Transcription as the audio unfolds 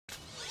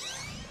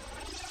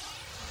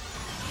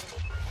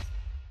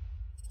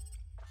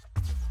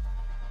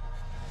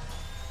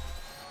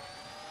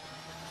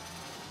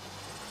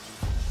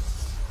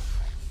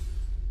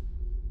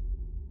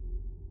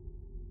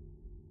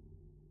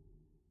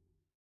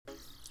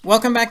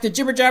Welcome back to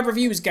Jibber Jab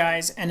Reviews,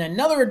 guys, and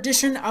another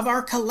edition of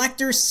our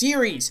collector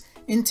series.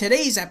 In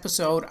today's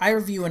episode, I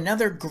review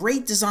another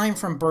great design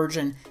from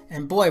Bergen,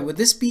 and boy, would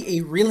this be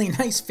a really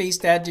nice face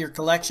to add to your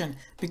collection,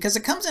 because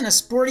it comes in a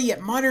sporty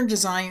yet modern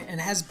design and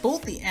has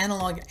both the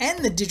analog and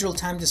the digital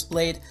time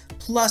displayed,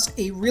 plus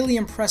a really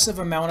impressive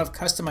amount of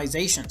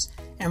customizations.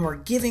 And we're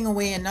giving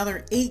away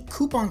another 8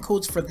 coupon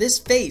codes for this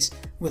face,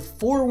 with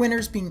 4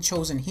 winners being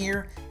chosen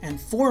here, and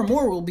 4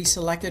 more will be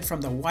selected from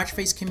the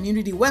Watchface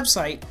community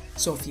website.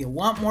 So if you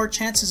want more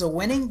chances of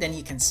winning, then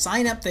you can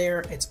sign up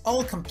there. It's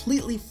all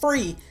completely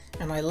free,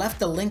 and I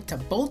left a link to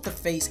both the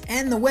face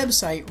and the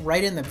website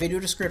right in the video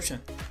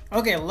description.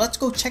 Okay, let's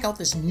go check out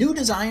this new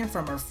design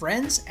from our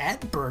friends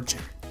at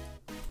Bergen.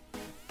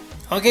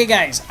 Okay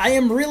guys, I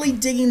am really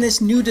digging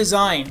this new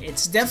design.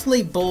 It's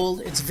definitely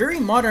bold, it's very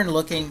modern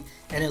looking,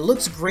 and it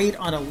looks great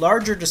on a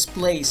larger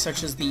display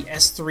such as the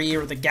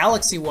S3 or the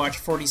Galaxy Watch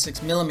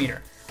 46mm.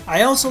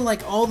 I also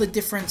like all the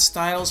different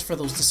styles for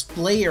those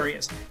display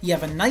areas. You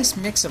have a nice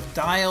mix of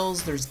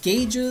dials, there's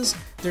gauges,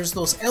 there's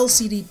those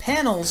LCD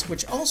panels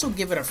which also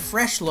give it a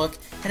fresh look,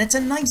 and it's a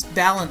nice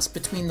balance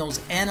between those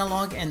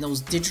analog and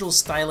those digital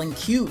styling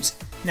cues.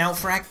 Now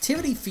for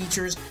activity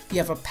features, you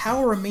have a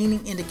power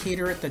remaining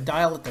indicator at the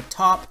dial at the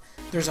top,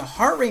 there's a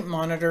heart rate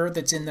monitor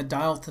that's in the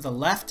dial to the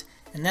left,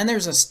 and then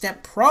there's a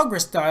step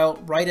progress dial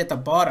right at the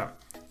bottom.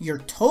 Your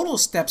total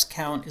steps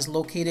count is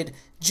located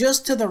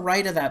just to the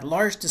right of that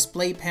large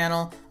display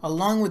panel,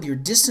 along with your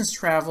distance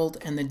traveled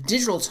and the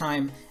digital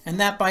time, and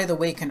that, by the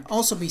way, can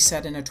also be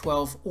set in a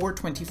 12 or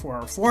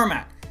 24-hour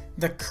format.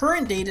 The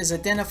current date is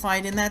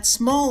identified in that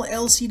small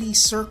LCD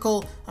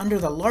circle under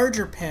the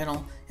larger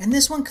panel, and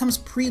this one comes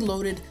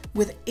preloaded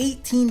with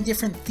 18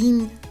 different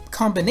theme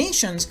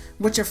combinations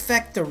which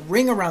affect the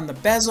ring around the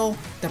bezel,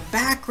 the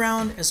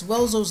background, as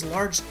well as those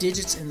large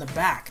digits in the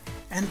back.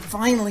 And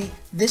finally,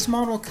 this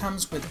model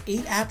comes with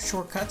 8 app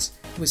shortcuts,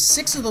 with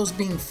 6 of those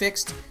being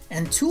fixed,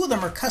 and 2 of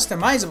them are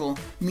customizable,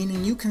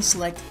 meaning you can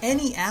select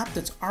any app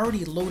that's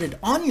already loaded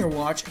on your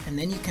watch, and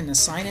then you can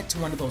assign it to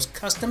one of those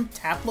custom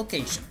tap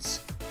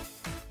locations.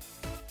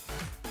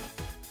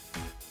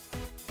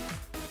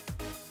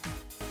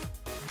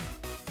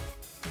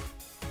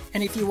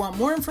 And if you want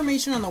more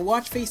information on the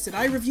watch face that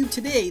I reviewed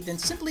today, then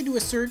simply do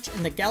a search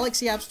in the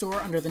Galaxy App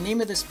Store under the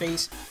name of this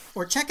face,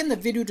 or check in the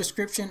video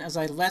description as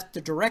I left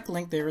the direct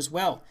link there as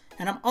well.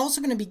 And I'm also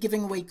going to be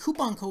giving away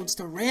coupon codes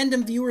to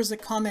random viewers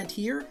that comment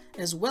here,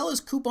 as well as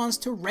coupons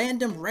to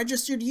random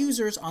registered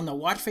users on the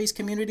Watchface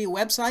community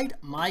website,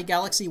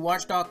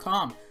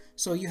 mygalaxywatch.com.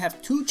 So you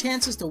have 2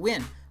 chances to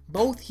win,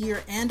 both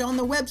here and on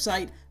the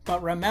website.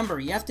 But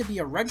remember, you have to be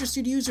a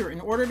registered user in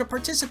order to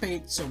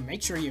participate, so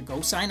make sure you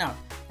go sign up.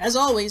 As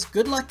always,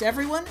 good luck to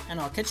everyone,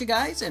 and I'll catch you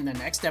guys in the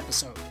next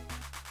episode.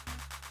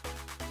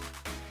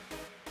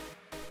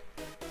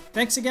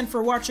 Thanks again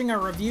for watching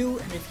our review,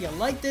 and if you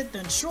liked it,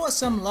 then show us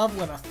some love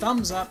with a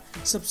thumbs up,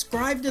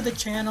 subscribe to the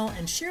channel,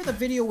 and share the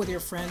video with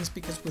your friends,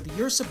 because with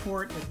your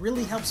support, it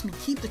really helps me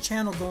keep the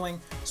channel going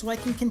so I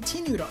can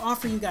continue to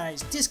offer you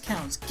guys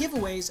discounts,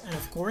 giveaways, and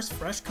of course,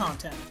 fresh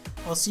content.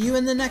 I'll see you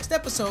in the next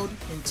episode.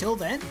 Until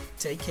then,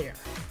 take care.